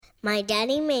My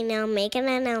daddy may now make an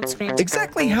announcement.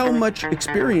 Exactly how much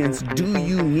experience do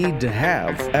you need to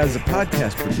have as a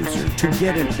podcast producer to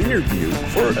get an interview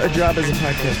for a job as a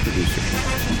podcast producer?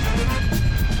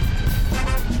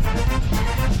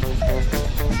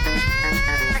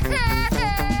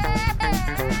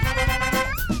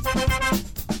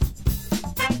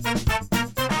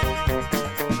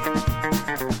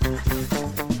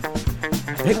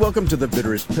 Hey, welcome to The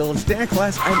Bitterest Pill. It's Dan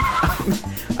Class.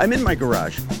 I'm in my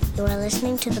garage. You are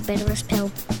listening to The Bitterest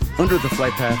Pill. Under the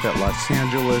flight path at Los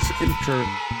Angeles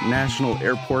International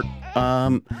Airport.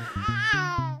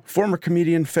 Former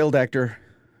comedian, failed actor,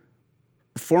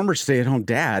 former stay-at-home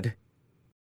dad,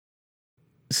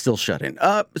 still shut in.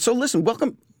 So listen,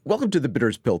 welcome to the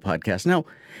Bitterest Pill podcast. Now,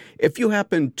 if you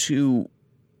happen to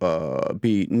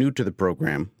be new to the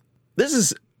program, this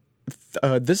is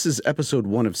episode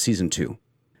 1 of season 2.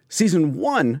 Season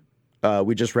 1,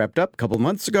 we just wrapped up a couple of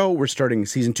months ago. We're starting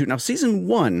season 2. Now, season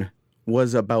 1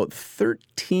 was about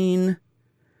 13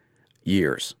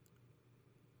 years.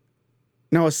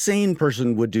 Now, a sane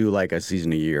person would do like a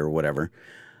season a year or whatever.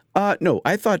 No,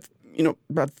 I thought,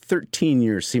 about 13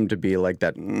 years seemed to be like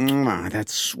that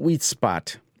sweet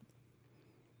spot.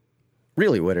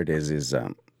 Really what it is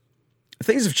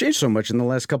things have changed so much in the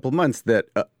last couple of months that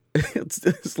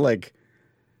it's like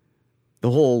the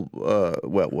whole,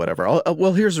 whatever.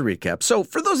 Well, here's a recap. So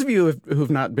for those of you who've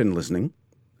not been listening,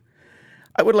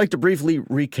 I would like to briefly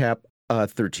recap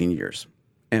 13 years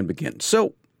and begin.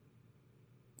 So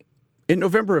in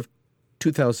November of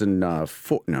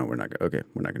 2004, no, we're not going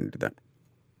to do that.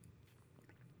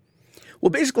 Well,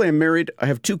 basically, I'm married. I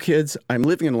have 2 kids. I'm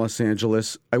living in Los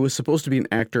Angeles. I was supposed to be an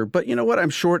actor, but you know what?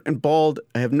 I'm short and bald.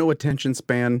 I have no attention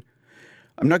span.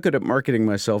 I'm not good at marketing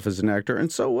myself as an actor.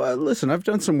 And so, listen, I've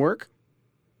done some work.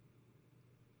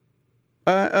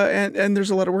 And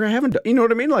there's a lot of work I haven't done. You know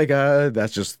what I mean? Like,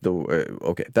 that's just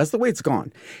okay. That's the way it's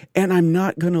gone. And I'm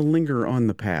not going to linger on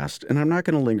the past. And I'm not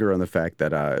going to linger on the fact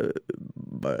that,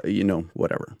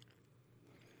 whatever.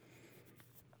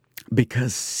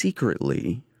 Because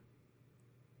secretly,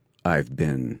 I've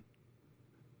been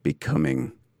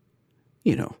becoming,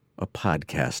 a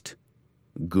podcast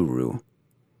guru.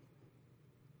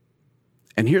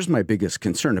 And here's my biggest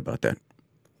concern about that.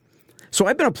 So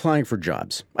I've been applying for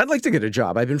jobs. I'd like to get a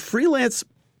job. I've been freelance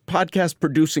podcast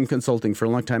producing consulting for a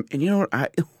long time. And you know what? I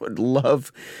would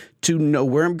love to know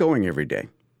where I'm going every day.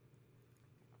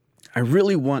 I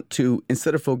really want to,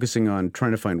 instead of focusing on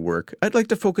trying to find work, I'd like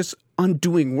to focus on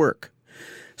doing work.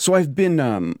 So I've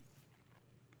been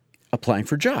applying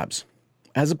for jobs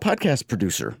as a podcast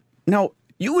producer. Now,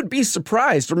 you would be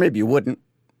surprised, or maybe you wouldn't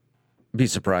be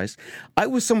surprised. I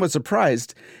was somewhat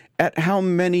surprised at how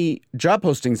many job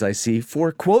postings I see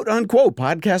for quote-unquote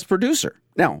podcast producer.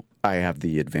 Now, I have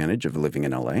the advantage of living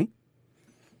in L.A.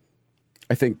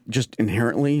 I think just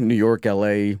inherently, New York,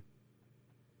 L.A.,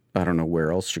 I don't know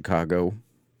where else, Chicago,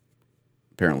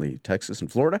 apparently Texas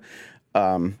and Florida.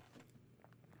 Right?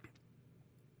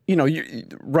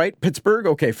 Pittsburgh?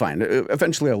 Okay, fine.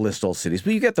 Eventually I'll list all cities.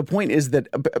 But you get the point is that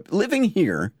living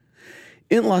here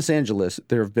in Los Angeles,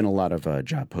 there have been a lot of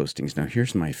job postings. Now,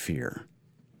 here's my fear.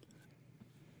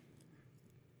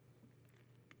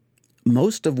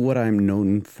 Most of what I'm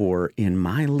known for in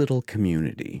my little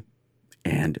community,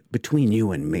 and between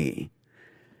you and me,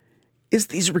 is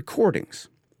these recordings.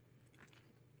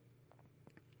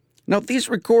 Now, these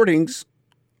recordings,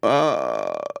 they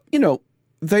are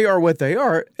what they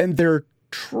are, and they're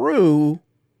truthful,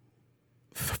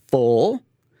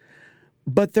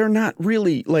 but they're not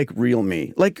really like real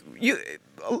me. Like you,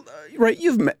 right?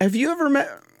 Have you ever met?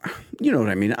 You know what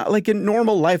I mean? Like in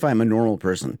normal life, I'm a normal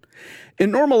person. In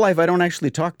normal life, I don't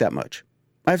actually talk that much.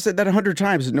 I've said that 100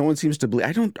 times, and no one seems to believe.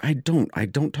 I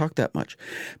don't talk that much.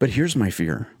 But here's my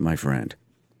fear, my friend.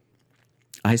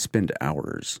 I spend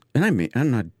hours, and I'm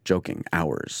not joking,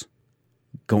 hours,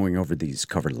 going over these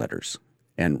cover letters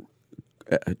and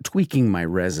tweaking my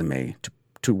resume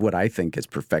to what I think is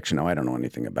perfection. Now, I don't know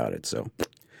anything about it,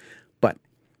 but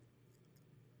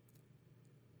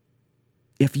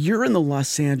if you're in the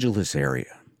Los Angeles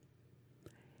area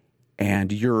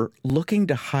and you're looking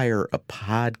to hire a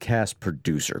podcast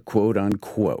producer, quote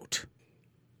unquote,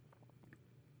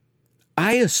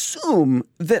 I assume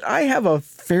that I have a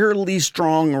fairly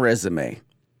strong resume.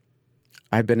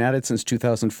 I've been at it since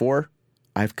 2004.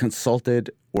 I've consulted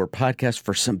or podcast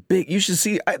for some big. You should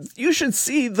see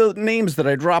the names that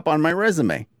I drop on my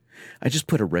resume. I just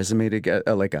put a resume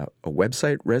together, like a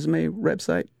website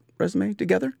resume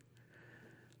together.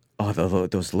 Oh,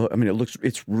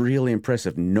 it's really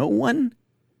impressive. No one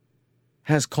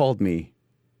has called me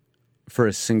for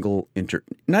a single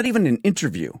not even an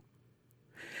interview.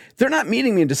 They're not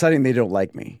meeting me and deciding they don't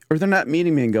like me, or they're not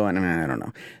meeting me and going, I don't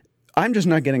know. I'm just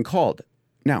not getting called.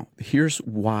 Now, here's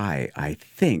why I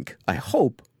think, I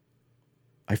hope,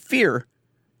 I fear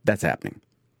that's happening.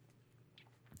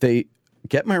 They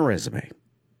get my resume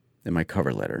and my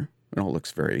cover letter. It all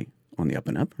looks very on the up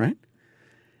and up, right?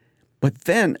 But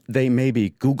then they maybe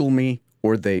Google me,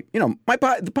 or they, the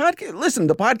podcast. Listen,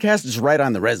 the podcast is right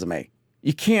on the resume.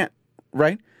 You can't,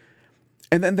 right?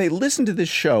 And then they listen to this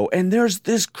show, and there's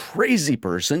this crazy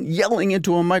person yelling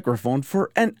into a microphone for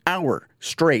an hour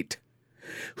straight,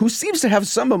 who seems to have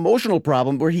some emotional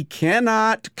problem where he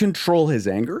cannot control his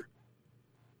anger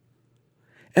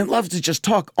and loves to just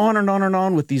talk on and on and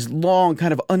on with these long,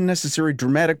 kind of unnecessary,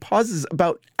 dramatic pauses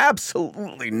about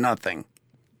absolutely nothing.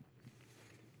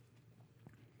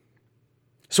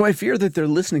 So I fear that they're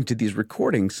listening to these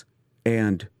recordings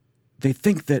and they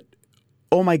think that,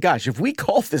 oh my gosh, if we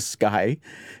call this guy,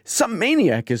 some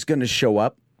maniac is going to show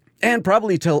up and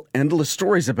probably tell endless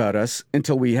stories about us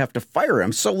until we have to fire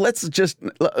him. So let's just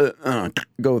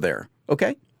go there,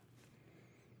 okay?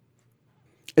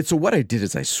 And so what I did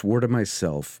is I swore to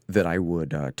myself that I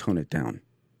would tone it down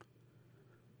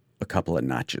a couple of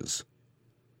notches.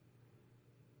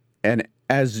 And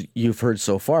as you've heard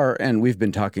so far, and we've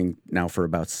been talking now for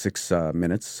about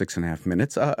 6.5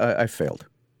 minutes, I failed.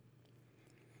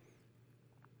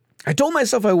 I told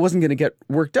myself I wasn't going to get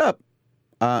worked up.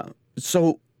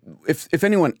 So if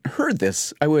anyone heard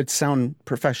this, I would sound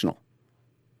professional.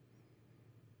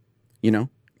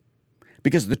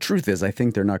 Because the truth is, I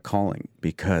think they're not calling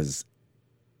because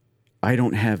I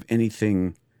don't have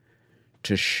anything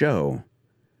to show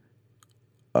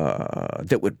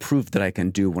that would prove that I can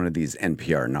do one of these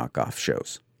NPR knockoff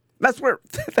shows. That's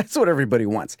what everybody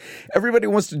wants. Everybody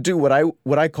wants to do what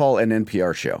I call an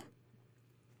NPR show.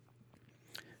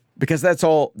 Because that's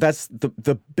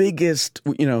the biggest,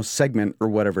 segment or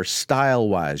whatever,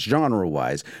 style-wise,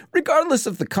 genre-wise, regardless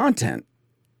of the content.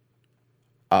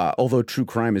 Although true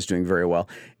crime is doing very well,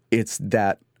 it's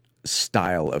that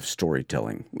style of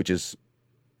storytelling, which is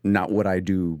not what I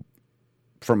do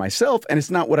for myself, and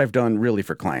it's not what I've done really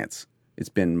for clients. It's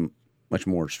been much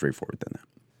more straightforward than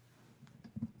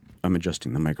that. I'm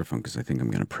adjusting the microphone because I think I'm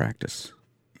going to practice.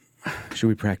 Should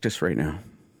we practice right now?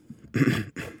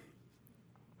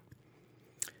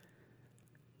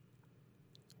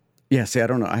 Yeah, see, I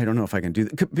don't know if I can do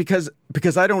that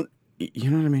because I don't, you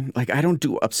know what I mean? Like, I don't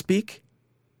do upspeak.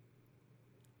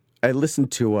 I listen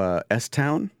to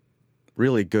S-Town,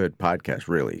 really good podcast,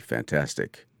 really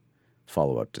fantastic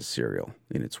follow-up to Serial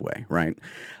in its way, right?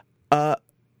 And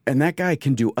that guy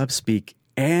can do upspeak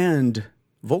and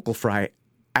vocal fry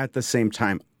at the same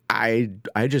time. I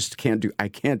just can't do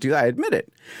that. I admit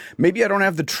it. Maybe I don't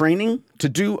have the training to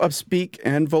do upspeak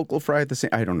and vocal fry at the same.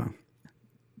 I don't know.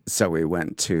 So we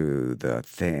went to the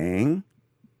thing.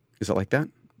 Is it like that?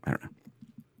 I don't know.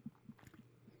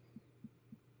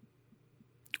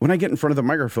 When I get in front of the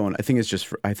microphone, I think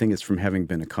it's from having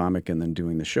been a comic and then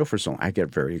doing the show for so long. I get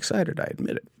very excited. I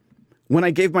admit it. When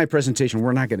I gave my presentation,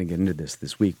 we're not going to get into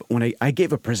this week, but when I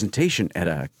gave a presentation at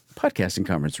a podcasting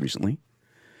conference recently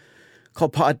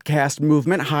called Podcast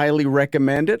Movement, highly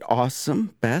recommended,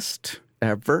 awesome, best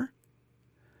ever.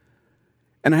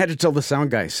 And I had to tell the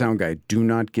sound guy, do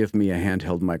not give me a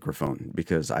handheld microphone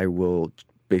because I will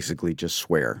basically just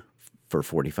swear for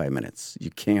 45 minutes. You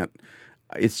can't.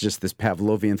 It's just this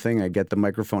Pavlovian thing. I get the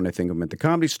microphone. I think I'm at the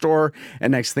Comedy Store.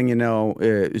 And next thing you know,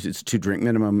 it's 2 drink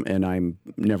minimum. And I'm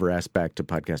never asked back to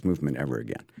Podcast Movement ever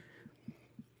again.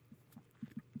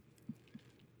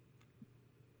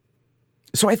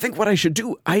 So I think what I should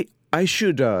do, I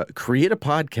should create a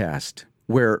podcast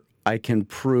where I can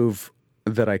prove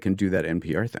that I can do that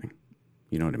NPR thing.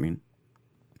 You know what I mean?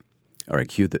 All right,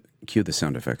 cue the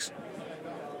sound effects.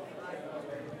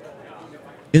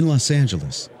 In Los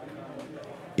Angeles,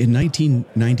 in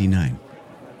 1999,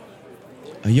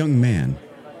 a young man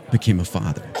became a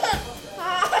father.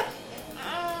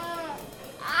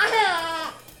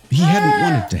 He hadn't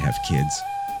wanted to have kids,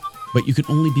 but you could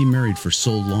only be married for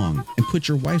so long and put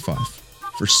your wife off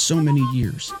for so many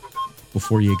years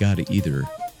before you got to either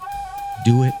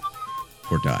do it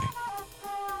or die.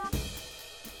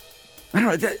 I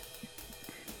don't know.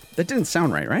 That didn't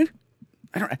sound right?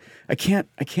 I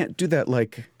can't do that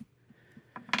like.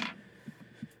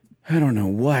 I don't know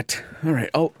what. All right.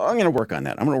 Oh, I'm going to work on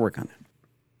that.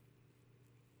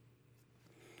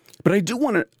 But I do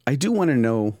want to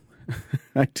know.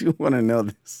 I do want to know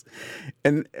this.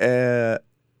 And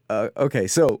okay.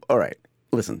 So, all right.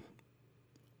 Listen.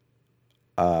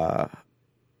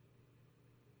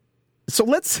 So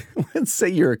let's say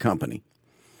you're a company.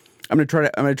 I'm going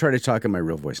to try to talk in my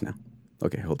real voice now.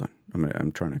 Okay, hold on.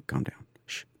 I'm trying to calm down.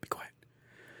 Shh, be quiet.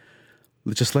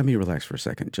 Just let me relax for a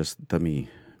second. Just let me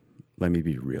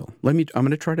be real. I'm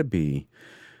going to try to be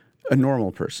a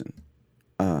normal person.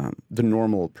 The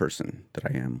normal person that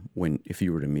I am if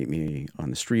you were to meet me on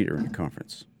the street or in a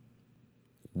conference,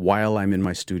 while I'm in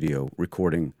my studio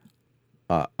recording,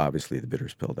 obviously the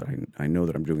Bitters Pill, that I know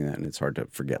that I'm doing that, and it's hard to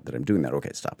forget that I'm doing that. Okay,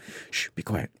 stop. Shh, be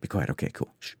quiet. Okay,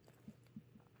 cool. Shh.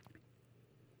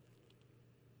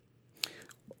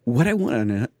 What I want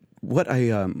to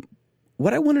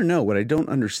know, what I don't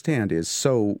understand is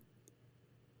so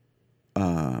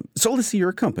let's say you're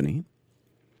a company,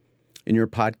 and you're a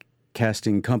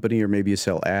podcasting company, or maybe you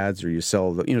sell ads, or you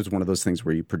sell, it's one of those things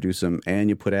where you produce them and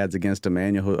you put ads against them,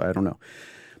 and I don't know.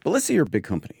 But let's say you're a big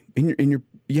company, and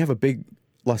you have a big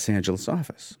Los Angeles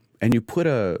office, and you put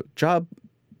a job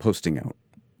posting out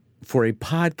for a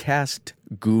podcast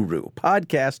guru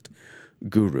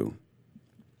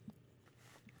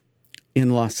in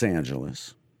Los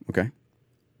Angeles, okay?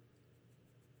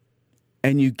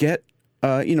 And you get,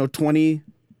 20,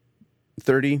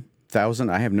 30,000.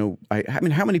 I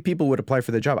mean, how many people would apply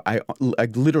for the job? I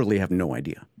literally have no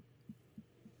idea.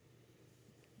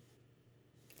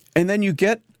 And then you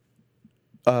get,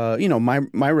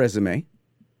 my resume.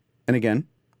 And again,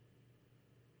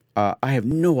 I have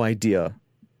no idea.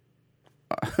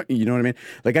 You know what I mean?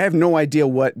 Like, I have no idea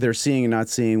what they're seeing and not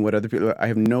seeing, what other people, I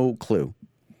have no clue.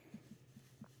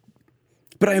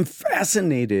 But I am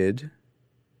fascinated.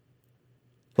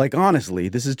 Like, honestly,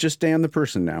 this is just Dan the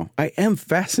person now. I am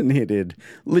fascinated,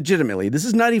 legitimately. This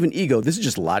is not even ego. This is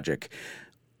just logic.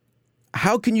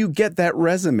 How can you get that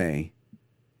resume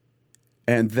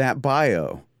and that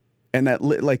bio and that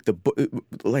like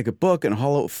a book and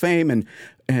Hall of Fame and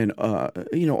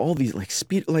all these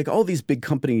all these big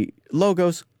company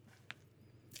logos,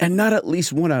 and not at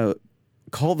least want to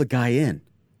call the guy in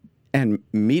and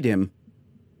meet him?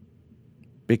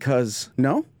 Because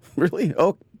no, really?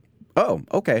 Oh,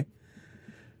 okay.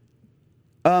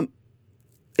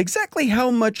 Exactly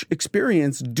how much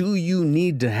experience do you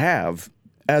need to have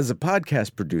as a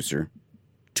podcast producer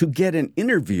to get an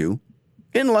interview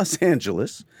in Los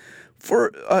Angeles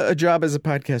for a job as a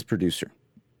podcast producer?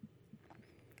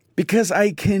 Because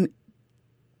I can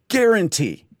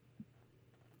guarantee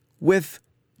with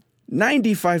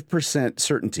 95%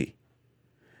 certainty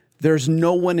there's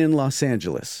no one in Los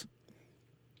Angeles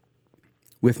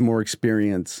with more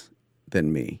experience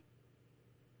than me.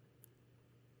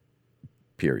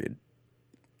 Period.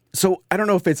 So I don't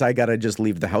know if it's I got to just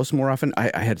leave the house more often.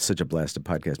 I had such a blast at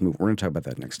Podcast Move. We're going to talk about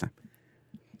that next time.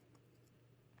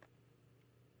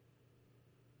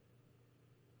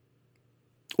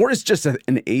 Or it's just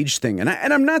an age thing. And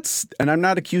I'm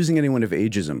not accusing anyone of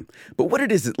ageism. But what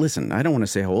it is, listen, I don't want to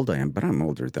say how old I am, but I'm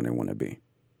older than I want to be.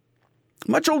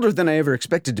 Much older than I ever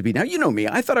expected to be. Now, you know me.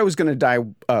 I thought I was going to die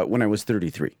when I was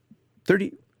 33.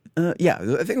 30? Yeah,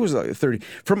 I think it was 30.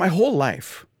 For my whole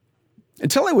life,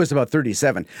 until I was about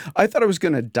 37, I thought I was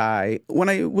going to die when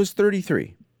I was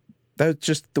 33. That's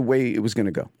just the way it was going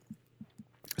to go.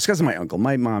 It's because of my uncle,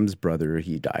 my mom's brother.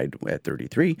 He died at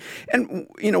 33. And,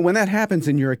 when that happens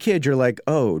and you're a kid, you're like,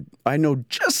 oh, I know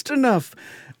just enough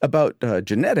about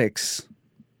genetics.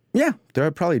 Yeah,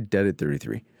 they're probably dead at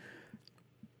 33.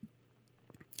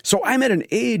 So I'm at an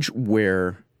age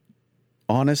where,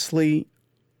 honestly,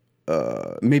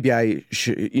 maybe I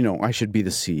should be the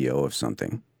CEO of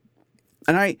something.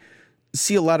 And I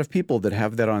see a lot of people that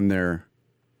have that on their,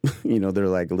 they're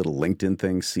like a little LinkedIn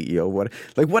thing, CEO.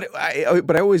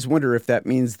 But I always wonder if that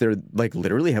means they're like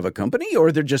literally have a company,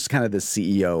 or they're just kind of the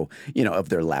CEO, of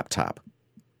their laptop.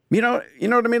 You know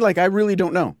what I mean? Like, I really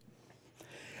don't know.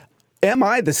 Am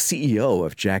I the CEO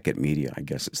of Jacket Media? I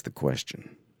guess is the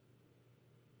question.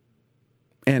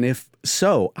 And if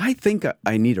so, I think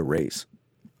I need a raise.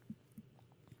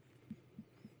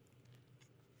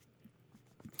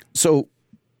 So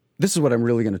this is what I'm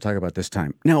really going to talk about this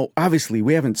time. Now, obviously,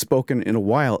 we haven't spoken in a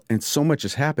while, and so much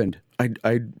has happened.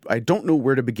 I don't know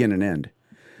where to begin and end.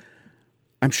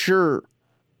 I'm sure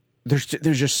there's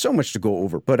just so much to go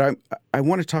over, but I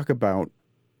want to talk about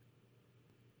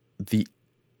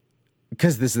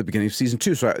because this is the beginning of season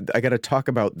 2, so I got to talk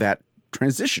about that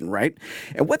transition, right?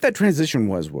 And what that transition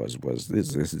was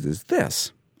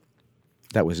this.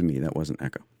 That was me. That wasn't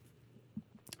Echo.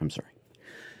 I'm sorry.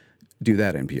 Do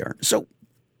that, NPR. So,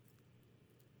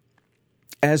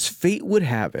 as fate would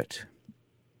have it,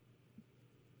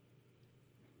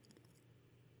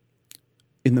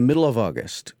 in the middle of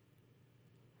August,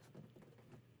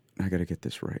 I got to get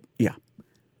this right. Yeah.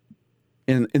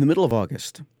 In the middle of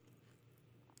August,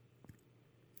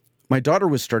 my daughter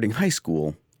was starting high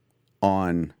school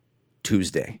on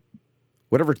Tuesday.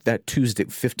 whatever that Tuesday,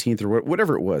 15th or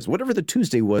whatever it was, whatever the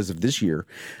Tuesday was of this year,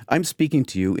 I'm speaking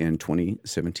to you in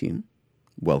 2017.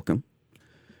 Welcome.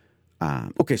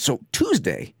 Okay, so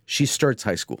Tuesday, she starts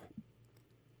high school.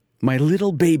 My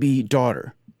little baby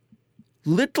daughter,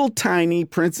 little tiny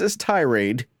Princess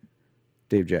Tirade,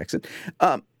 Dave Jackson,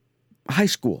 high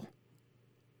school.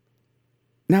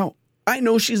 Now, I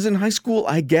know she's in high school.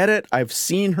 I get it. I've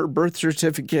seen her birth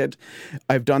certificate.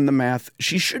 I've done the math.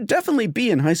 She should definitely be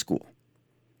in high school.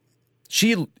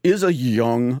 She is a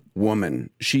young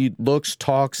woman. She looks,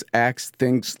 talks, acts,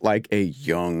 thinks like a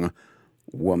young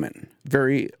woman.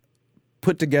 Very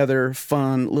put together,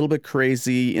 fun, a little bit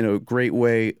crazy in a great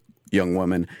way, young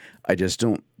woman. I just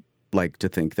don't like to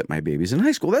think that my baby's in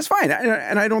high school. That's fine.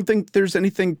 And I don't think there's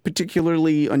anything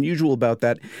particularly unusual about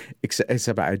that,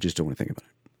 except I just don't want to think about it.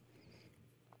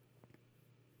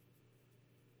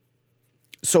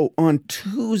 So on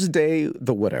Tuesday,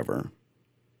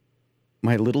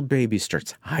 my little baby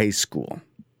starts high school.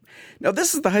 Now,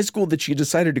 this is the high school that she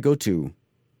decided to go to.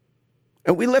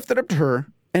 And we left it up to her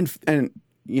and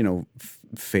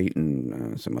fate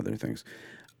and some other things.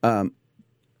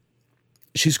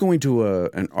 She's going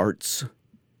to an arts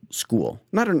school,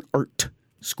 not an art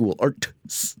school,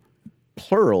 arts,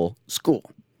 plural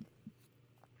school.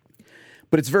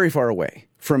 But it's very far away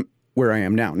from where I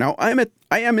am now. Now, I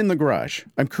am in the garage.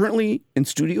 I'm currently in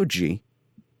Studio G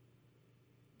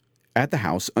at the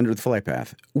house under the flight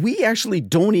path. We actually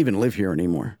don't even live here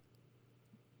anymore.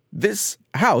 This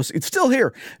house, it's still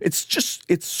here.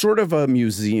 It's sort of a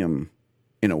museum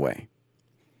in a way.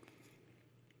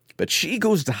 But she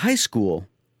goes to high school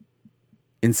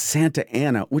in Santa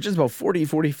Ana, which is about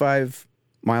 45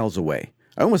 miles away.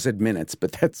 I almost said minutes,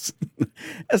 but that's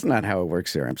not how it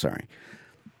works here. I'm sorry.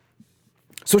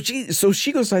 So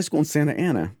she goes to high school in Santa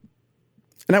Ana.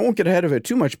 And I won't get ahead of it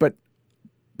too much, but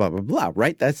blah, blah, blah,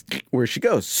 right? That's where she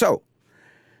goes. So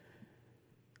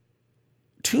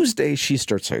Tuesday, she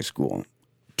starts high school.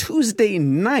 Tuesday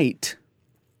night,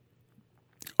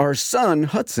 our son,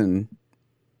 Hudson,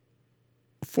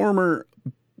 former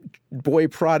boy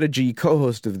prodigy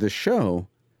co-host of the show,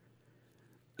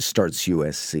 starts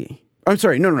USC. I'm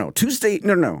sorry, no. Tuesday,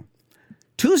 I'm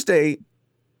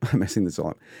messing this all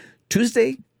up.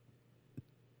 Tuesday,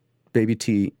 baby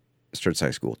T starts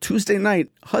high school. Tuesday night,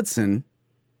 Hudson,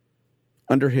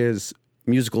 under his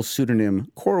musical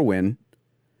pseudonym Corwin,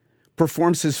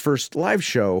 performs his first live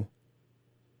show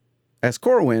as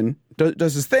Corwin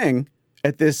does his thing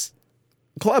at this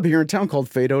club here in town called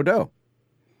Fade O'Do.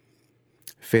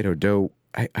 Fade O'Do,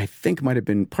 I think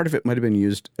part of it might have been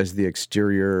used as the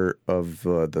exterior of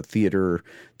the theater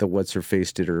that What's Her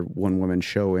Face did her one-woman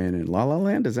show in La La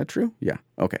Land. Is that true? Yeah.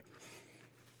 Okay.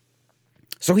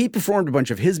 So he performed a bunch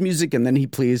of his music, and then he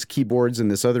plays keyboards in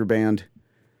this other band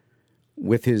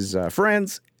with his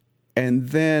friends. And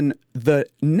then the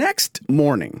next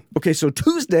morning, okay, so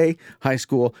Tuesday, high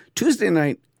school, Tuesday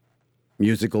night,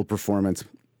 musical performance.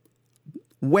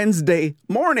 Wednesday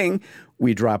morning,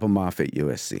 we drop him off at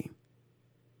USC.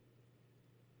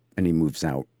 And he moves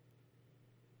out.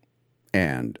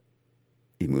 And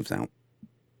he moves out.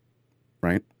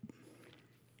 Right?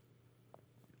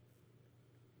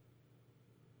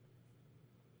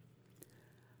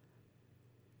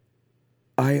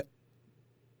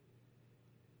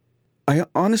 I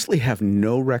honestly have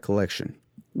no recollection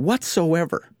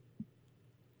whatsoever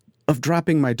of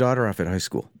dropping my daughter off at high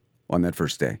school on that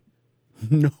first day.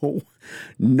 No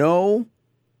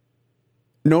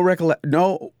recollection.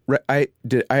 No, I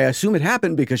assume it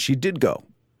happened because she did go.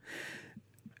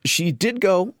 She did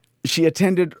go. She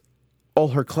attended all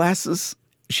her classes.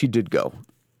 She did go.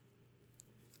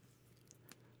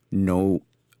 No,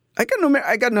 I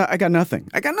got nothing.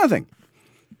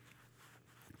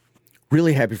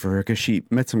 Really happy for her because she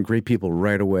met some great people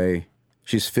right away.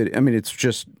 She's fit. I mean, it's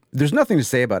just, there's nothing to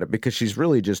say about it because she's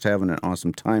really just having an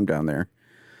awesome time down there.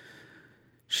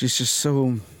 She's just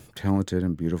so talented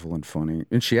and beautiful and funny.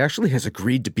 And she actually has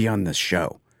agreed to be on this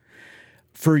show.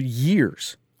 For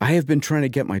years, I have been trying to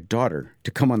get my daughter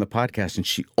to come on the podcast, and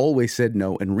she always said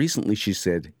no. And recently she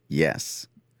said yes.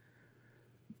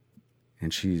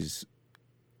 And so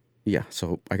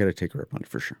I got to take her up on it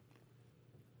for sure.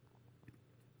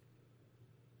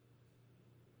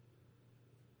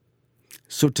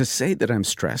 So to say that I'm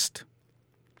stressed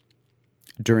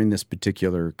during this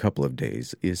particular couple of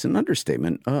days is an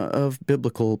understatement of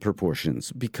biblical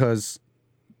proportions, because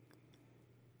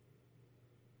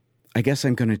I guess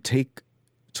I'm going to take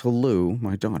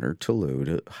my daughter,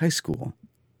 to high school.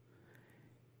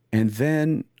 And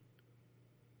then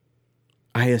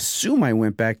I assume I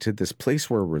went back to this place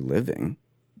where we're living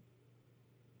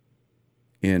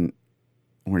in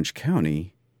Orange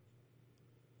County.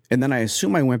 And then I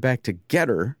assume I went back to get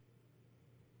her,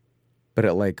 but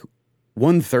at like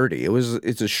 1:30.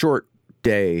 It's a short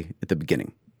day at the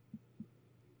beginning.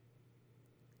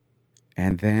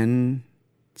 And then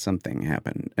something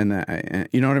happened. And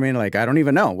you know what I mean? Like, I don't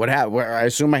even know what happened. I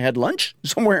assume I had lunch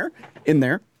somewhere in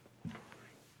there.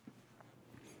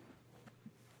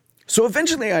 So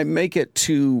eventually I make it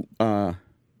to the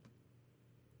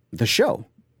show,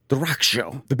 the rock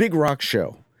show, the big rock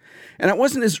show. And it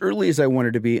wasn't as early as I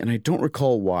wanted to be, and I don't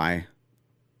recall why.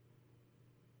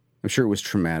 I'm sure it was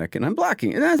traumatic, and I'm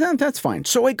blocking it. That's fine.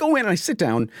 So I go in and I sit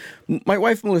down. My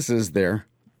wife, Melissa, is there.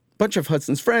 A bunch of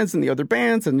Hudson's friends and the other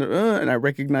bands, and I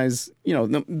recognize, a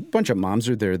bunch of moms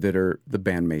are there that are the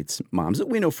bandmates' moms that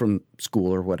we know from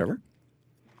school or whatever.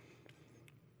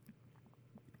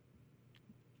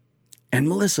 And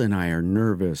Melissa and I are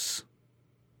nervous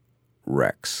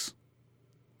wrecks.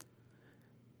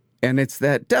 And it's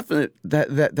that definite,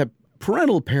 that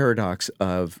parental paradox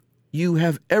of you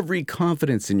have every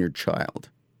confidence in your child,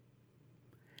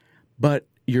 but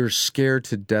you're scared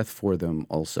to death for them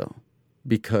also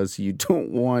because you don't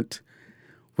want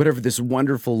whatever this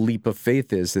wonderful leap of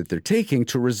faith is that they're taking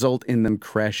to result in them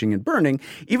crashing and burning,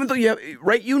 even though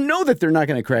you know that they're not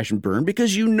going to crash and burn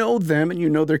because you know them and you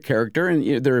know their character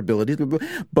and their abilities,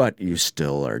 but you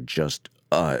still are just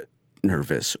a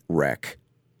nervous wreck.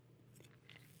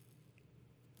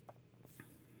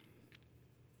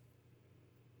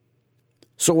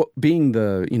 So being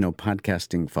the,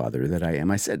 podcasting father that I am,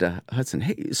 I said to Hudson,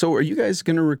 hey, so are you guys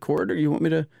going to record or you want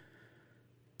me to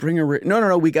bring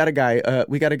No, we got a guy.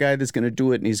 We got a guy that's going to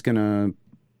do it and he's going to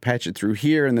patch it through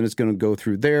here and then it's going to go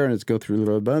through there and it's go through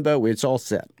blah, blah, blah. It's all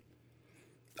set.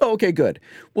 Oh, okay, good.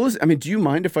 Well, listen, do you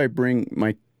mind if I bring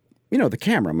my, the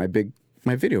camera,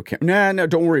 my video camera? No,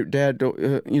 don't worry, Dad.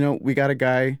 We got a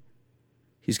guy.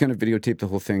 He's going to videotape the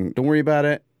whole thing. Don't worry about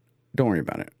it. Don't worry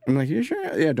about it. I'm like, you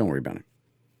sure? Yeah, don't worry about it.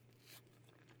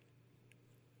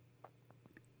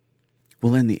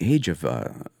 Well, in the age of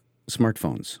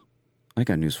smartphones, I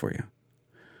got news for you.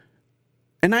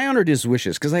 And I honored his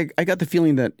wishes because I got the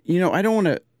feeling that, I don't want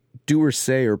to do or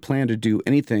say or plan to do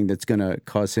anything that's going to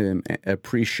cause him a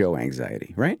pre-show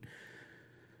anxiety, right?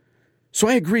 So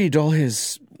I agreed to all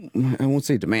his, I won't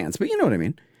say demands, but you know what I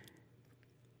mean.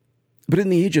 But in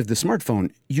the age of the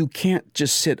smartphone, you can't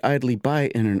just sit idly by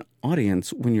in an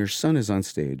audience when your son is on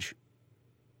stage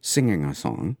singing a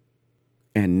song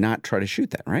and not try to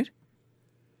shoot that, right?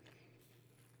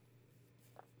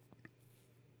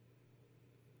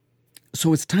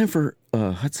 So it's time for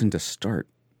Hudson to start.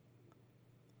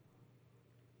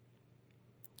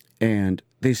 And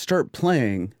they start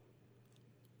playing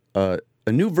a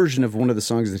new version of one of the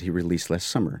songs that he released last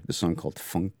summer, the song called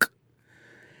Funk.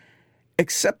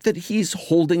 Except that he's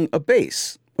holding a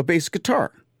bass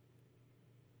guitar.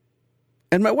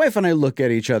 And my wife and I look at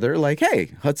each other like,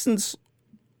 hey, Hudson's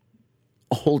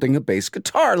holding a bass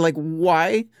guitar. Like,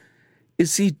 why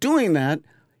is he doing that?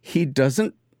 He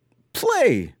doesn't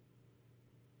play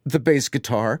the bass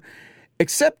guitar,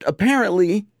 except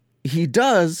apparently he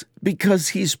does because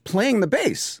he's playing the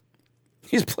bass.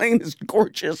 He's playing this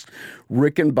gorgeous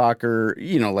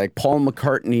Rickenbacker, like Paul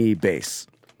McCartney bass.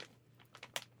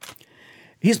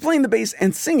 He's playing the bass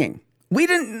and singing. We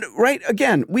didn't, right?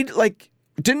 Again, we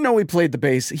didn't know he played the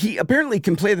bass. He apparently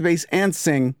can play the bass and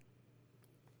sing.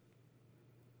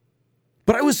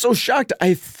 But I was so shocked.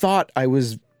 I thought I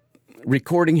was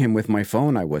recording him with my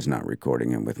phone. I was not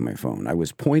recording him with my phone. I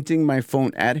was pointing my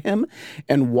phone at him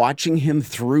and watching him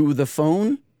through the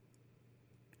phone.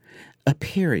 A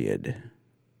period.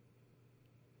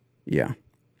 Yeah.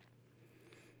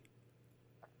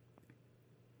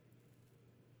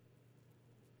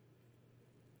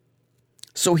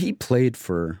 So he played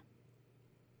for,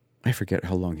 I forget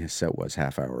how long his set was,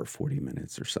 half hour, 40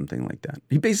 minutes or something like that.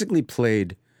 He basically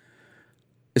played,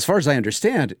 as far as I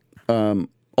understand,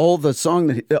 all the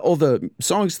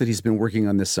songs that he's been working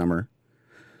on this summer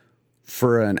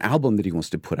for an album that he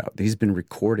wants to put out, that he's been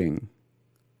recording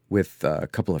with a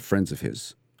couple of friends of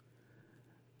his.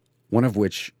 One of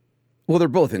which, well, they're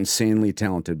both insanely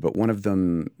talented, but one of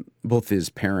them, both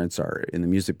his parents are in the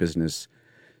music business,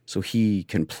 so he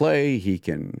can play, he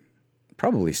can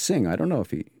probably sing. I don't know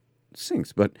if he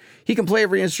sings, but he can play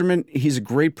every instrument. He's a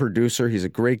great producer. He's a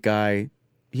great guy.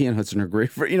 He and Hudson are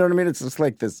great. You know what I mean? It's just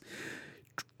like this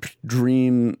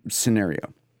dream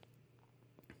scenario.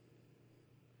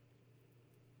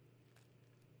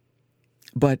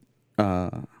 But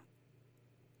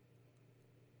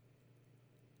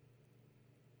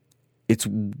it's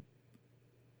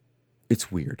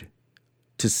weird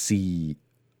to see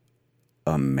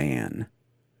a man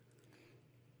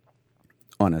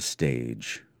on a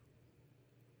stage,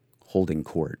 holding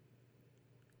court,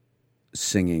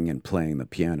 singing and playing the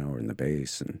piano and the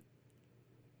bass,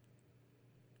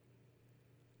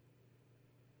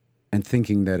 and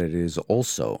thinking that it is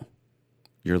also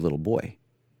your little boy.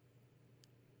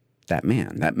 That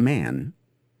man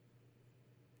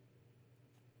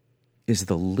is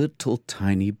the little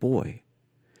tiny boy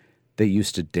that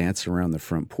used to dance around the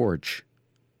front porch,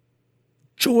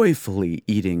 joyfully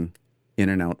eating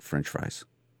In-N-Out French fries.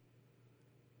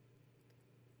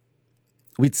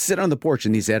 We'd sit on the porch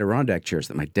in these Adirondack chairs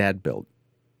that my dad built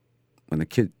when I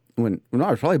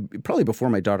was probably before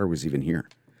my daughter was even here.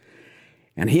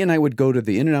 And he and I would go to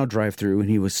the In-N-Out drive-thru, and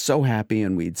he was so happy,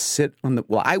 and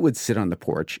I would sit on the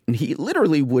porch, and he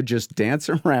literally would just dance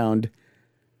around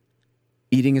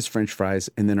eating his French fries,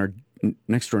 and then our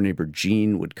next-door neighbor,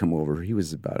 Gene, would come over. He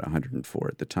was about 104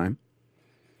 at the time.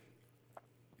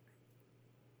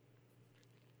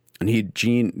 And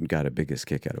Gene got a biggest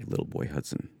kick out of little boy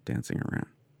Hudson dancing around.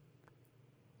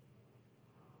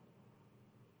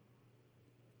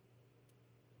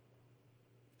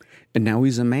 And now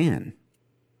he's a man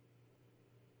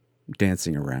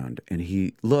dancing around, and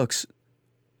he looks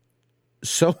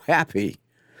so happy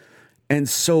and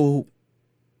so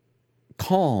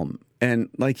calm and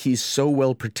like he's so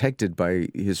well protected by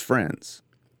his friends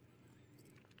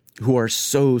who are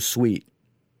so sweet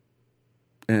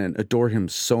and adore him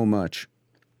so much.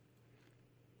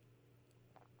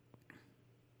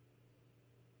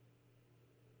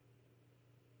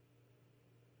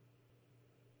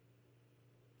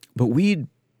 But we'd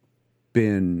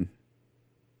been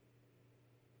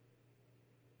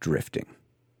drifting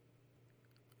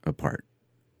apart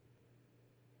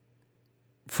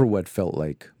for what felt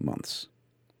like months,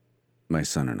 my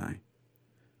son and I.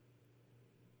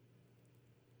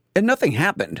 And nothing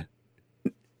happened.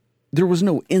 There was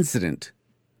no incident.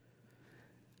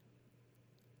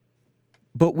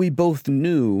 But we both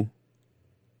knew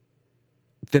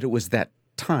that it was that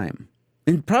time.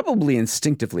 And probably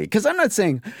instinctively, because I'm not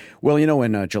saying, well,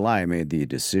 in July I made the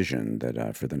decision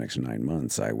that for the next 9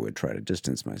 months I would try to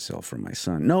distance myself from my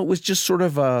son. No, it was just sort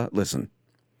of, listen,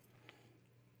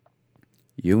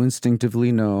 you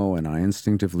instinctively know and I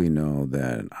instinctively know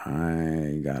that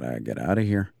I gotta get out of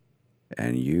here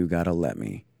and you gotta let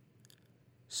me.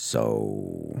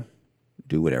 So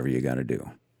do whatever you gotta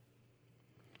do.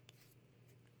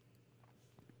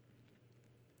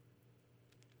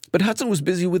 But Hudson was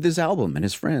busy with his album and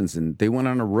his friends, and they went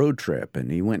on a road trip,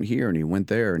 and he went here and he went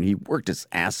there, and he worked his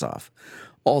ass off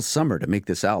all summer to make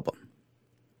this album.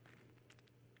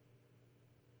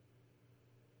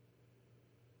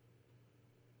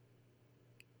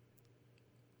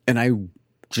 And I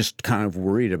just kind of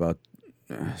worried about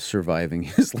surviving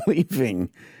his leaving,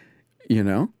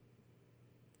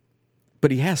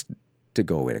 But he has to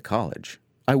go away to college.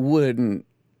 I would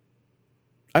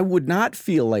not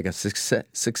feel like a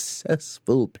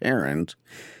successful parent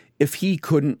if he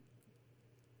couldn't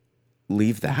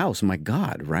leave the house. My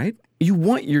God, right? You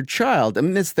want your child. I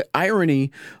mean, that's the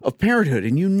irony of parenthood,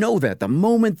 and you know that the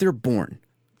moment they're born.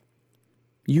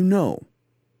 You know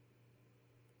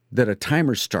that a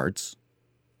timer starts,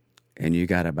 and you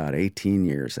got about 18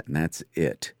 years, and that's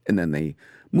it. And then they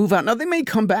move out. Now, they may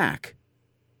come back,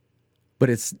 but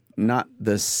it's not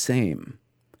the same.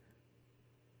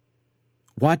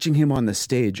 Watching him on the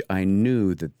stage, I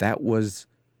knew that was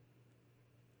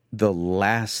the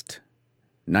last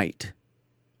night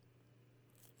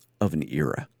of an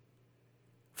era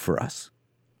for us.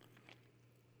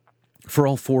 For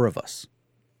all four of us.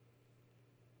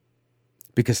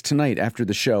 Because tonight, after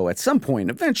the show, at some point,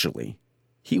 eventually,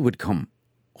 he would come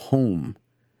home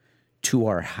to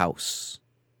our house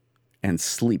and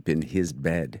sleep in his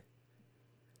bed.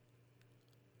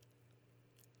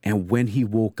 And when he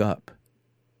woke up,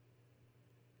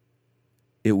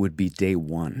 it would be day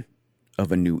one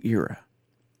of a new era.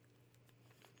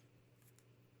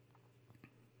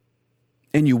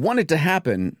 And you want it to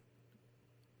happen,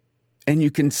 and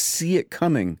you can see it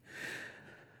coming,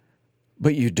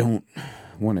 but you don't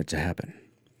want it to happen.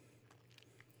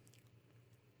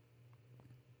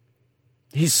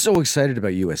 He's so excited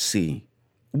about USC.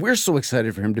 We're so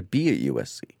excited for him to be at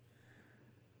USC.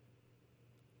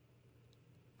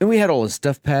 And we had all his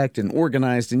stuff packed and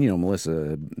organized. And,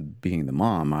 Melissa being the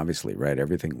mom, obviously, right?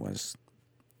 Everything was,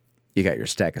 you got your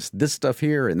stack of this stuff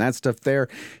here and that stuff there.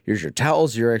 Here's your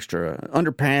towels, your extra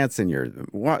underpants, and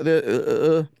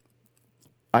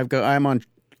I'm on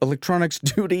electronics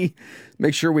duty.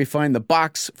 Make sure we find the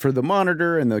box for the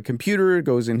monitor, and the computer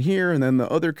goes in here, and then the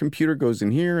other computer goes in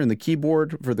here, and the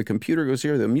keyboard for the computer goes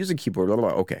here, the music keyboard, blah, blah,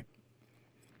 blah. Okay.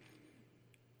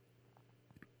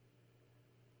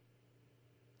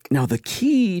 Now, the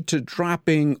key to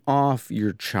dropping off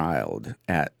your child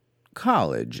at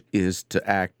college is to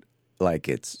act like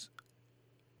it's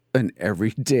an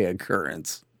everyday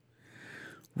occurrence,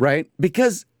 right?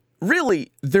 Because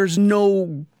really, there's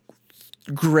no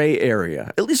gray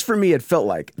area. At least for me, it felt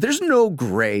like there's no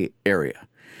gray area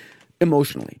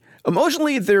emotionally.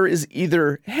 Emotionally, there is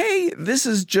either, hey, this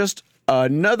is just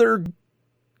another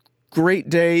great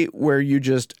day where you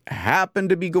just happen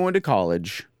to be going to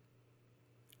college,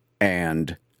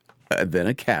 and then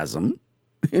a chasm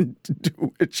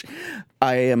into which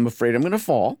I am afraid I'm going to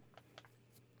fall,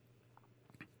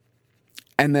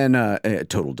 and then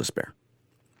total despair.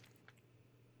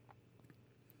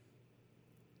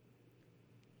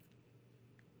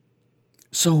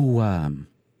 So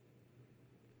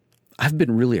I've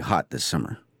been really hot this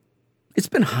summer. It's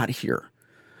been hot here.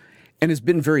 And it's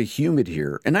been very humid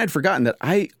here. And I'd forgotten that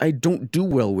I don't do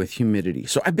well with humidity.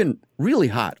 So I've been really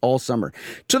hot all summer.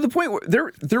 To the point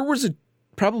where there was a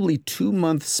probably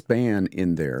 2-month span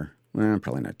in there. Well,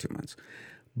 probably not 2 months.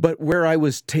 But where I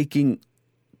was taking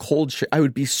I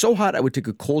would be so hot I would take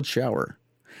a cold shower.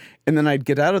 And then I'd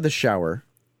get out of the shower.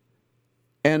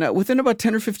 And within about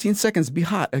 10 or 15 seconds, be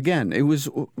hot again. It was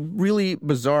really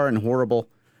bizarre and horrible.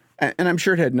 And I'm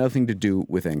sure it had nothing to do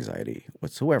with anxiety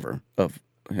whatsoever of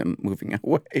him moving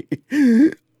away.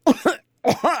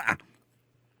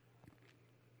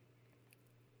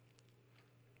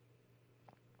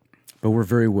 But we're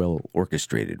very well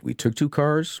orchestrated. We took 2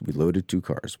 cars. We loaded 2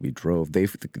 cars. We drove.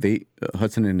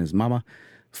 Hudson and his mama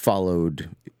followed,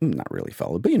 not really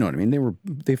followed, but you know what I mean.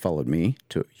 They followed me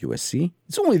to USC.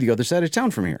 It's only the other side of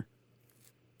town from here.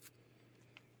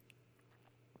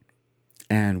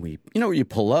 And you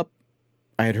pull up.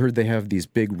 I had heard they have these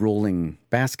big rolling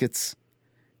baskets,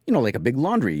 like a big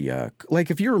laundry.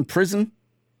 Like if you're in prison,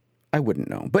 I wouldn't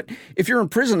know. But if you're in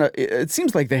prison, it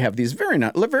seems like they have these very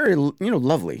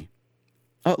lovely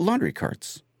laundry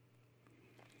carts.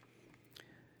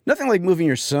 Nothing like moving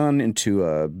your son into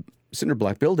a cinder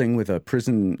block building with a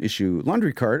prison issue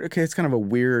laundry cart. Okay, it's kind of a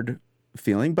weird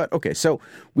feeling, but okay. So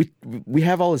we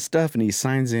have all his stuff, and he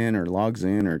signs in or logs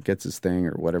in or gets his thing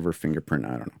or whatever, fingerprint.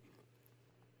 I don't know.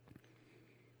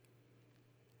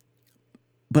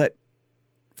 But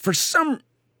for some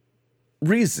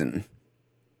reason,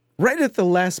 right at the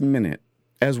last minute,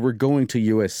 as we're going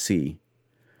to USC,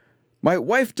 my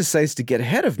wife decides to get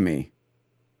ahead of me.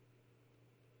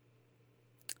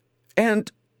 And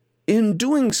in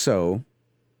doing so,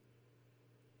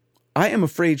 I am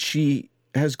afraid she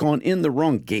has gone in the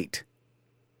wrong gate.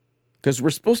 Because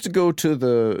we're supposed to go to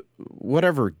the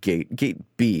whatever gate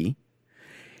B.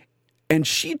 And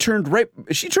she turned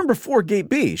before gate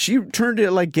B. She turned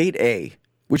it like gate A,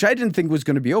 which I didn't think was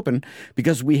going to be open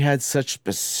because we had such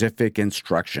specific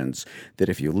instructions that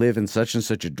if you live in such and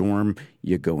such a dorm,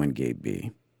 you go in gate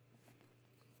B.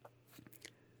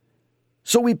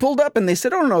 So we pulled up and they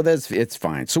said, oh, no, it's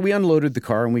fine. So we unloaded the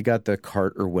car and we got the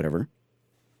cart or whatever.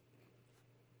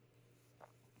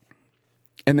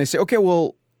 And they say, okay,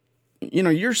 well,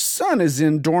 your son is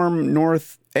in dorm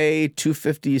North A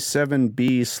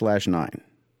 257B/9.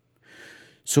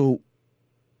 So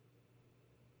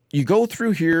you go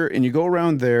through here and you go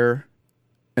around there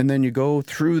and then you go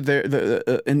through there.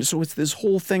 And so it's this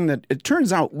whole thing that it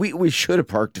turns out we should have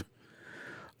parked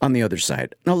on the other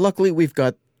side. Now, luckily, we've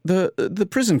got the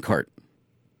prison cart.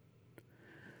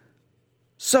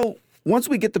 So once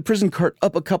we get the prison cart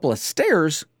up a couple of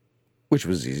stairs, which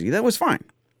was easy, that was fine.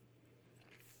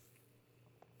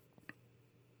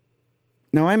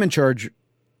 Now I'm in charge,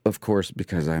 of course,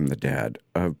 because I'm the dad,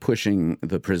 of pushing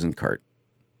the prison cart.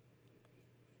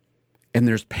 And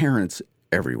there's parents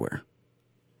everywhere.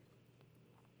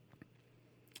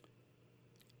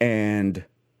 And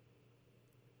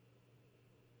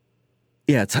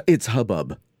yeah, it's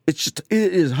hubbub. It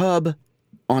is hub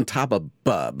on top of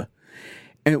bub.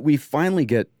 And we finally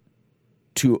get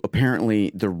to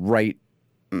apparently the right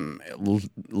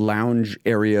lounge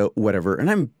area, whatever.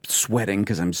 And I'm sweating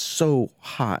because I'm so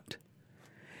hot.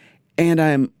 And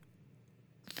I'm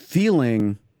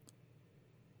feeling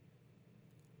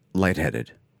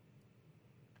lightheaded.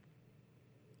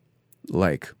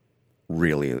 Like,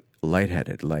 really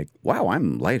lightheaded. Like, wow,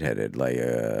 I'm lightheaded. Like,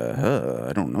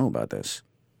 I don't know about this.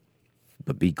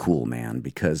 But be cool, man,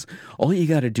 because all you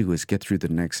got to do is get through the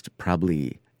next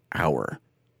probably hour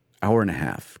and a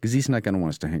half, because he's not going to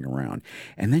want us to hang around.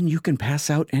 And then you can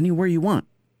pass out anywhere you want.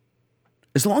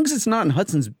 As long as it's not in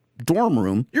Hudson's dorm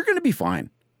room, you're going to be fine.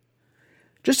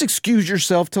 Just excuse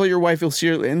yourself, tell your wife you'll see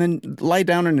her, and then lie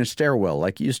down in a stairwell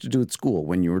like you used to do at school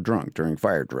when you were drunk during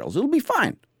fire drills. It'll be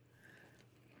fine.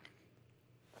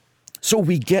 So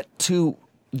we get to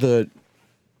the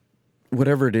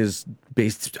whatever it is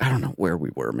based, I don't know where we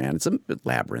were, man. It's a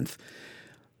labyrinth.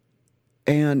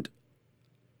 And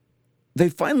they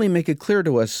finally make it clear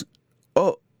to us,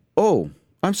 oh,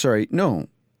 I'm sorry, no,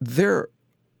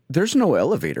 there's no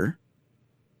elevator.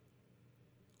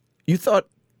 You thought,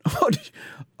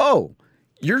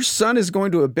 your son is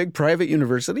going to a big private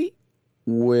university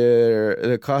where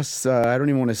the costs, I don't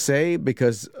even want to say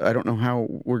because I don't know how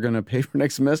we're going to pay for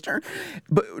next semester.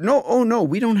 But no,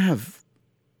 we don't have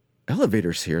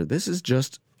elevators here. This is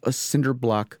just a cinder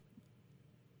block.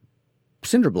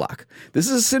 This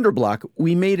is a cinder block.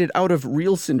 We made it out of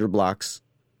real cinder blocks.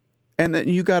 And then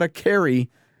you got to carry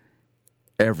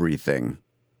everything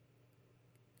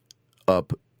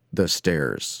up the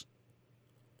stairs.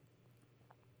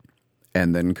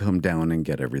 And then come down and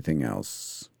get everything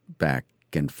else back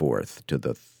and forth to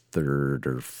the third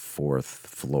or fourth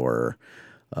floor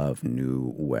of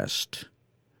New West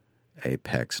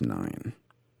Apex 9.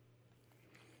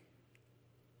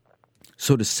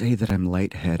 So to say that I'm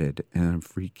lightheaded and I'm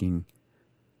freaking,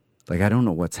 like I don't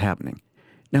know what's happening.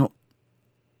 Now,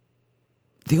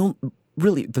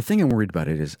 the thing I'm worried about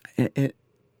is, and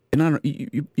I don't,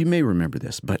 you may remember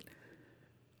this, but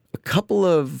a couple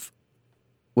of,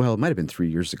 well, it might have been 3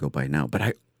 years ago by now,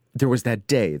 but there was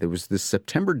this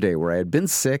September day where I had been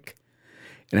sick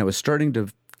and I was starting to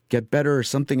get better or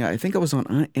something. I think I was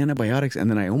on antibiotics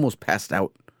and then I almost passed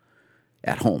out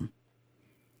at home.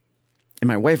 And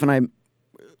my wife and I,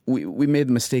 we made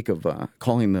the mistake of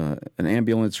calling an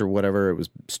ambulance or whatever. It was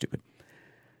stupid.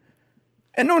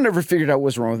 And no one ever figured out what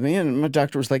was wrong with me. And my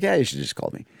doctor was like, yeah, you should just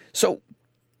call me. So,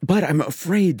 but I'm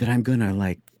afraid that I'm going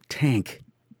to tank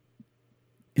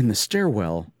in the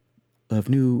stairwell of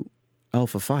New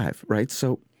Alpha 5, right?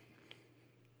 So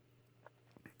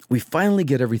we finally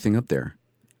get everything up there.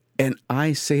 And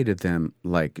I say to them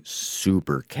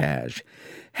super cash,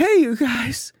 hey, you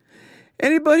guys,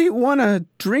 anybody want a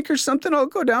drink or something? I'll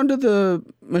go down to the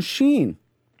machine.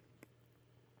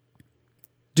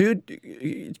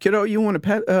 Dude, kiddo, you want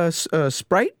a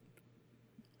Sprite?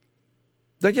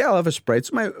 Yeah, I'll have a Sprite.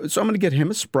 So I'm going to get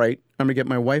him a Sprite. I'm going to get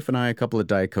my wife and I a couple of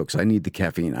Diet Cokes. I need the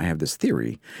caffeine. I have this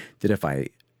theory that if I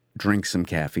drink some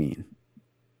caffeine,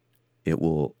 it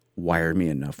will wire me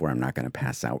enough where I'm not going to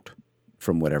pass out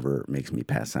from whatever makes me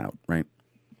pass out, right?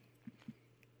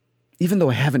 Even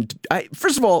though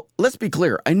first of all, let's be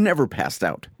clear, I never passed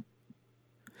out.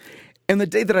 And the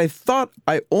day that I thought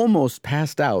I almost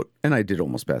passed out, and I did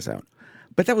almost pass out,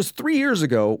 but that was 3 years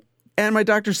ago, and my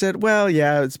doctor said, well,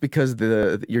 yeah, it's because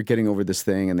you're getting over this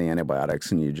thing and the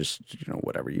antibiotics, and you just,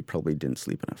 whatever, you probably didn't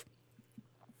sleep enough.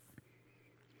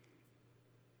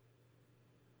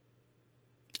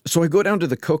 So I go down to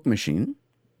the Coke machine,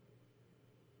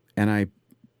 and I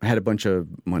had a bunch of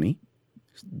money,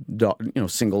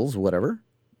 singles, whatever,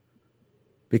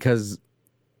 because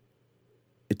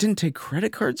it didn't take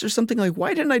credit cards or something.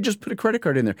 Why didn't I just put a credit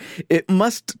card in there? It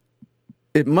must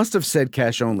have said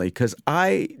cash only, because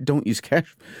I don't use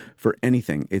cash for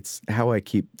anything. It's how I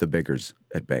keep the beggars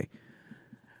at bay.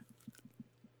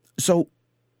 So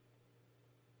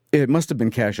it must have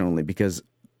been cash only because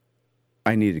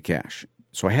I needed cash.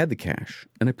 So I had the cash,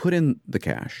 and I put in the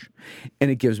cash, and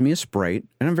it gives me a Sprite,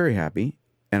 and I'm very happy.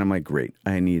 And I'm like, great,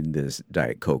 I need this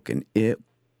Diet Coke, and it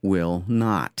will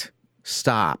not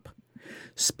stop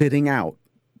spitting out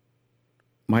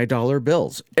my dollar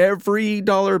bills. Every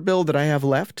dollar bill that I have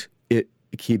left, it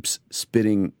keeps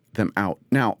spitting them out.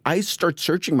 Now, I start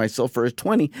searching myself for a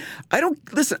 20. I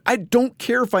don't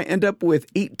care if I end up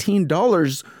with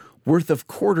 $18 worth of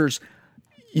quarters.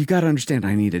 You got to understand,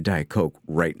 I need a Diet Coke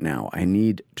right now. I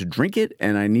need to drink it,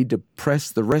 and I need to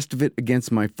press the rest of it against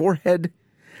my forehead.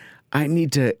 I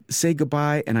need to say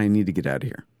goodbye, and I need to get out of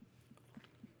here.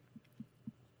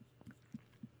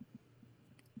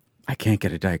 I can't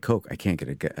get a Diet Coke. I cannot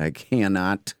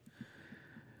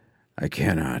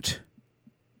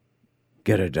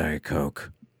get a Diet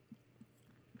Coke.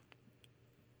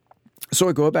 So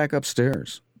I go back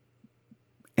upstairs,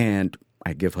 and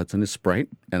I give Hudson a Sprite,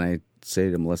 and I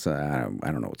say to Melissa,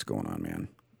 I don't know what's going on, man.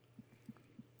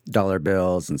 Dollar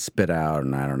bills and spit out,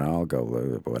 and I don't know, I'll go,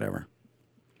 whatever.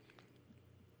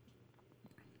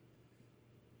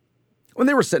 When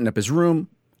they were setting up his room,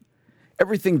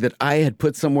 everything that I had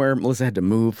put somewhere, Melissa had to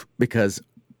move, because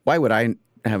why would I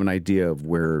have an idea of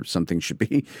where something should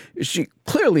be? She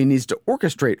clearly needs to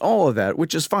orchestrate all of that,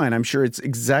 which is fine. I'm sure it's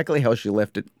exactly how she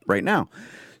left it right now.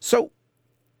 So,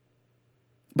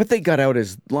 but they got out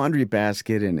his laundry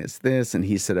basket and his this, and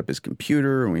he set up his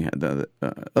computer, and we had the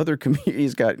other computer.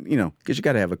 He's got, because you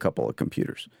got to have a couple of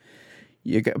computers.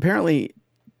 Apparently,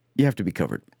 you have to be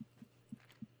covered.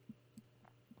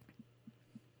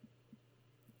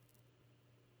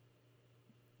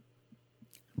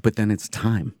 But then it's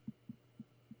time.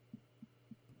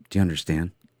 Do you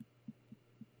understand?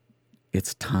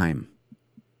 It's time.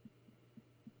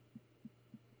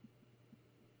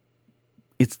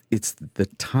 It's the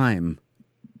time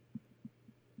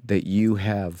that you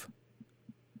have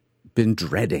been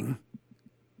dreading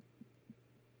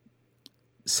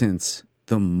since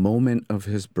the moment of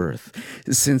his birth,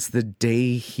 since the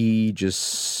day he just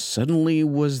suddenly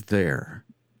was there.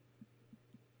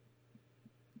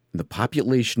 The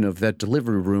population of that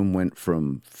delivery room went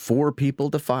from 4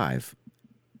 people to 5.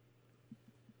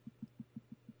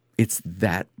 It's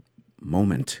that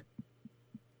moment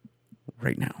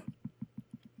right now.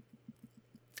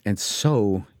 And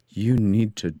so you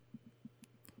need to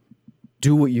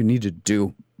do what you need to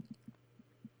do.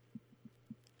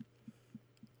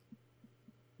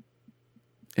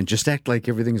 And just act like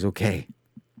everything's okay.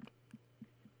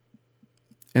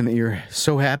 And that you're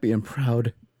so happy and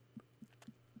proud.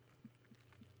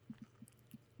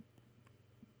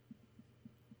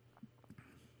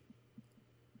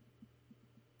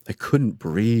 I couldn't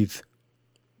breathe.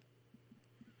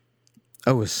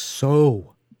 I was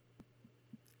so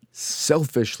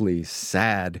selfishly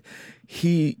sad.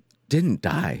 He didn't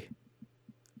die.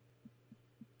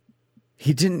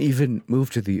 He didn't even move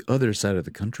to the other side of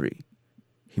the country.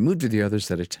 He moved to the other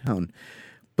side of town.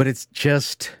 But it's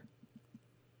just...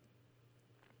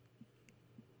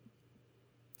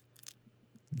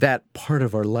 that part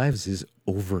of our lives is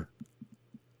over.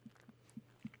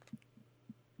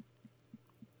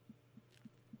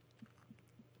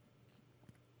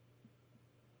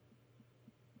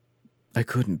 I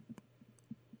couldn't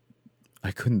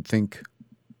think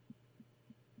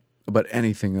about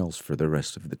anything else for the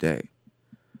rest of the day.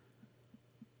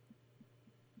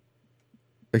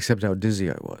 Except how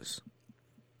dizzy I was.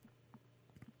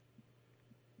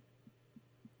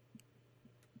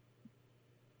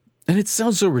 And it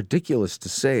sounds so ridiculous to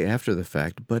say after the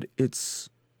fact, but it's...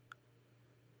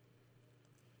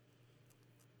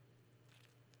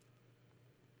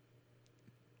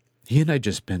 he and I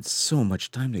just spent so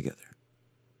much time together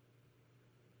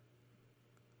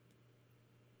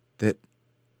that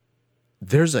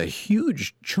there's a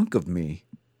huge chunk of me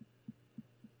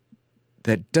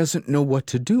that doesn't know what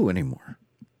to do anymore.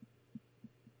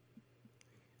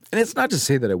 And it's not to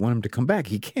say that I want him to come back.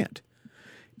 He can't.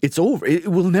 It's over. It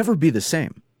will never be the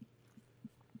same.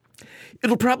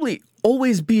 It'll probably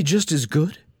always be just as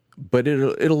good, but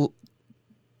it'll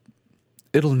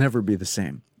never be the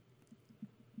same.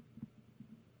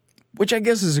 Which I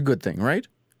guess is a good thing, right?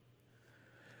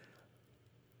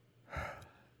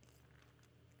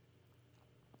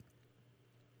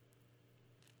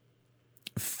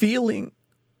 Feeling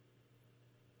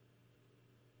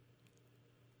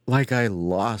like I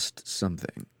lost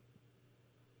something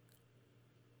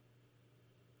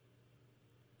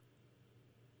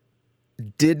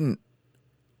didn't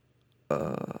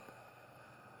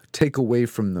take away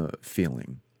from the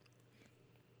feeling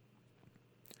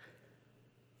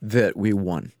that we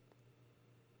won.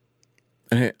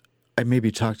 And I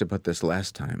maybe talked about this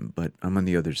last time, but I'm on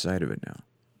the other side of it now.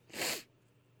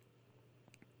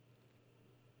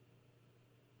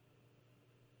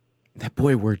 That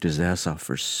boy worked his ass off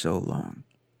for so long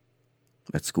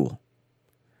at school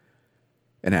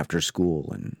and after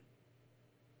school and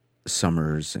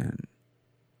summers, and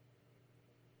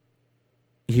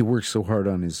he worked so hard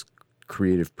on his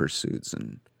creative pursuits,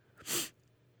 and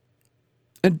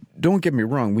don't get me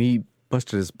wrong, we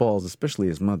busted his balls, especially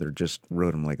his mother just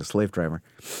rode him like a slave driver.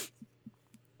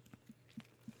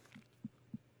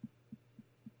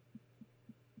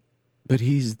 But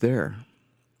he's there.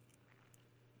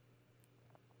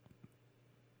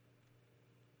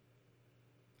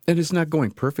 And it's not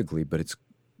going perfectly, but it's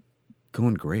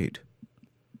going great.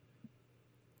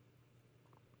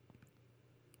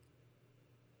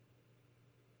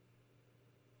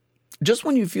 Just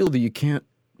when you feel that you can't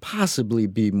possibly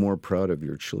be more proud of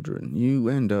your children, you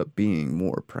end up being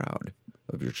more proud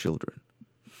of your children.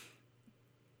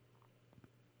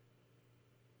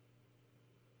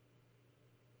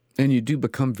 And you do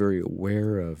become very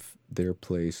aware of their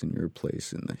place and your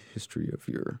place in the history of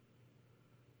your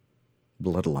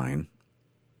bloodline.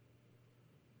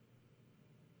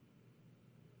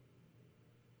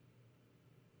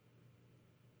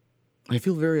 I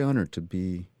feel very honored to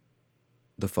be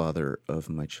the father of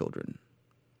my children.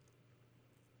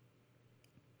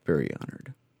 Very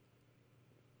honored.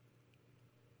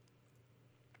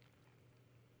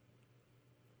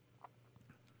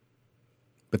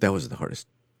 But that was the hardest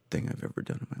thing I've ever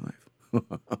done in my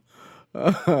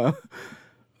life.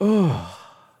 Oh.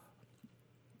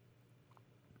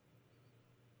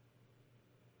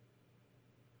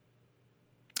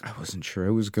 wasn't sure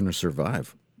I was going to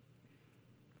survive.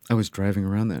 I was driving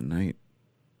around that night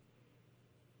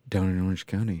down in Orange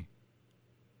County.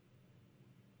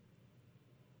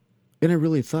 And I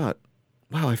really thought,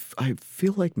 wow, I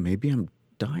feel like maybe I'm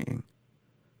dying.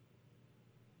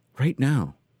 Right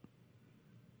now.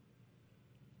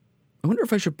 I wonder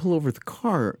if I should pull over the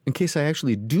car in case I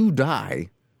actually do die,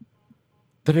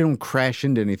 that I don't crash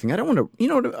into anything. I don't want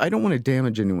to, I don't want to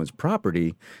damage anyone's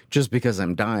property just because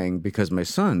I'm dying because my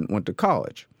son went to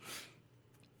college.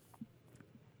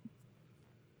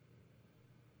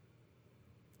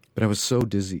 But I was so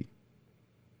dizzy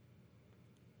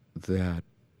that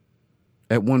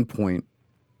at one point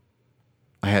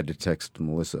I had to text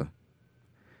Melissa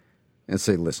and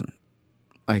say, listen,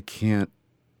 I can't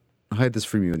hide this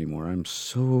from you anymore. I'm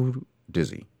so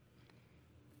dizzy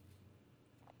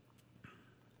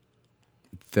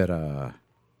that I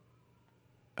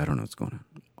don't know what's going on.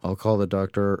 I'll call the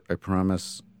doctor, I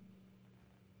promise.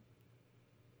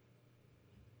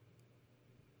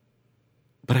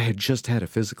 But I had just had a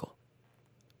physical.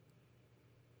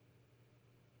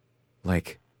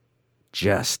 Like,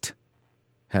 just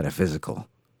had a physical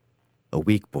a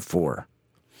week before.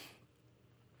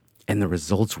 And the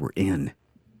results were in.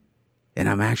 And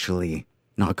I'm actually,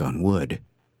 knock on wood,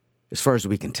 as far as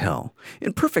we can tell,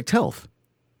 in perfect health.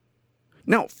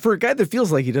 Now, for a guy that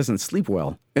feels like he doesn't sleep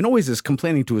well and always is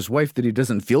complaining to his wife that he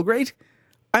doesn't feel great,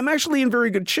 I'm actually in very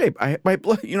good shape. My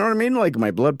blood, you know what I mean? Like my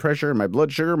blood pressure, my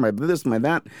blood sugar, my this, my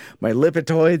that, my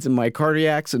lipidoids and my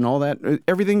cardiacs and all that,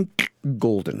 everything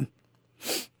golden.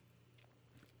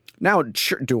 Now,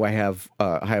 sure, do I have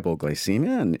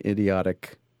hypoglycemia and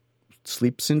idiotic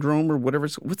sleep syndrome or whatever?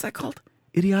 What's that called?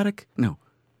 Idiotic? No.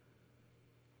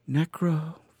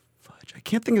 Fudge. I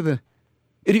can't think of the...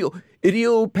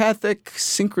 Idiopathic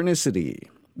synchronicity.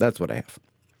 That's what I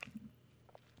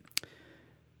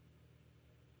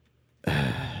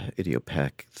have.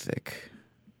 Idiopathic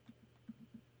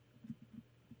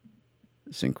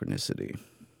synchronicity.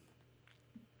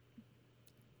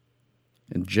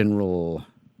 And general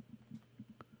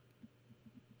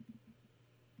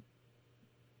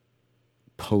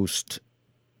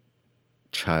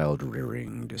post-child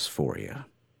rearing dysphoria.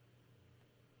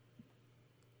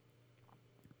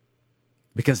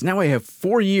 Because now I have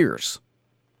 4 years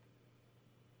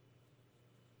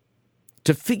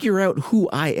to figure out who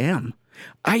I am.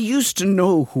 I used to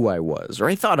know who I was, or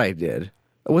I thought I did.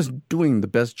 I wasn't doing the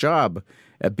best job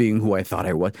at being who I thought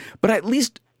I was. But at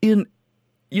least in,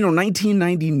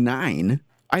 1999,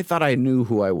 I thought I knew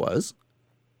who I was,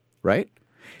 right?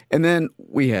 And then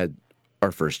we had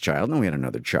our first child, and we had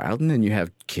another child, and then you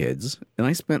have kids. And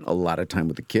I spent a lot of time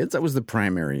with the kids. I was the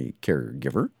primary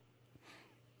caregiver.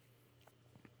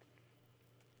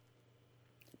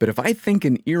 But if I think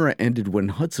an era ended when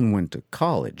Hudson went to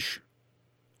college,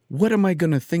 what am I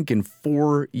going to think in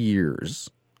 4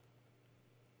 years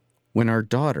when our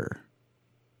daughter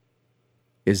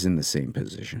is in the same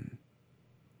position?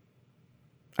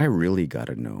 I really got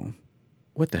to know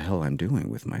what the hell I'm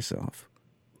doing with myself,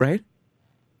 right?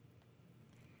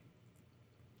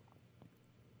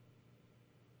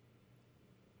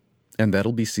 And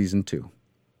that'll be season 2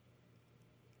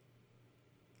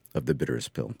 of The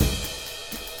Bitterest Pill.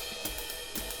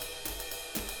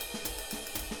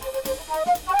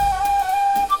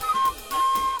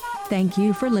 Thank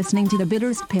you for listening to The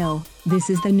Bitterest Pill. This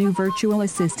is the new virtual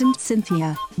assistant,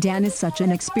 Cynthia. Dan is such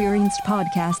an experienced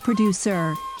podcast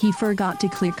producer. He forgot to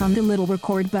click on the little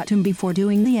record button before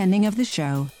doing the ending of the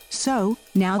show. So,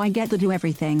 now I get to do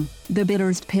everything. The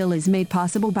Bitterest Pill is made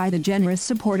possible by the generous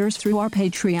supporters through our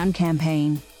Patreon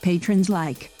campaign. Patrons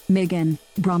like Megan,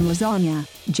 Bram Lasagna,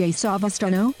 Jay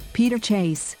Savastano, Peter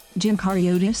Chase, Jim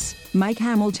Cariotis, Mike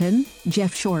Hamilton,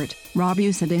 Jeff Short, Rob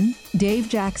Usadin, Dave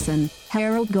Jackson,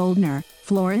 Harold Goldner,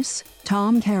 Flores,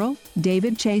 Tom Carroll,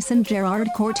 David Chase and Gerard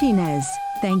Cortinez.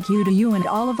 Thank you to you and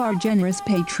all of our generous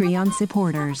Patreon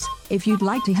supporters. If you'd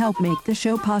like to help make the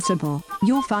show possible,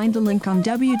 you'll find the link on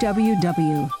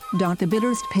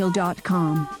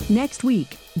www.thebitterestpill.com. Next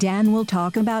week, Dan will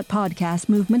talk about Podcast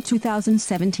Movement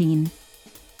 2017.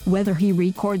 Whether he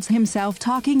records himself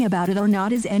talking about it or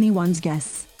not is anyone's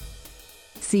guess.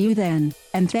 See you then,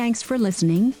 and thanks for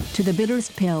listening to The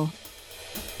Bitterest Pill.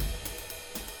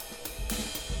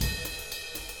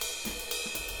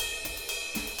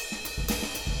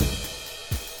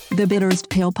 The Bitterest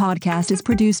Pill podcast is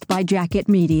produced by Jacket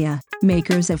Media,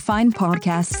 makers of fine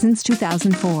podcasts since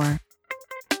 2004.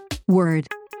 Word.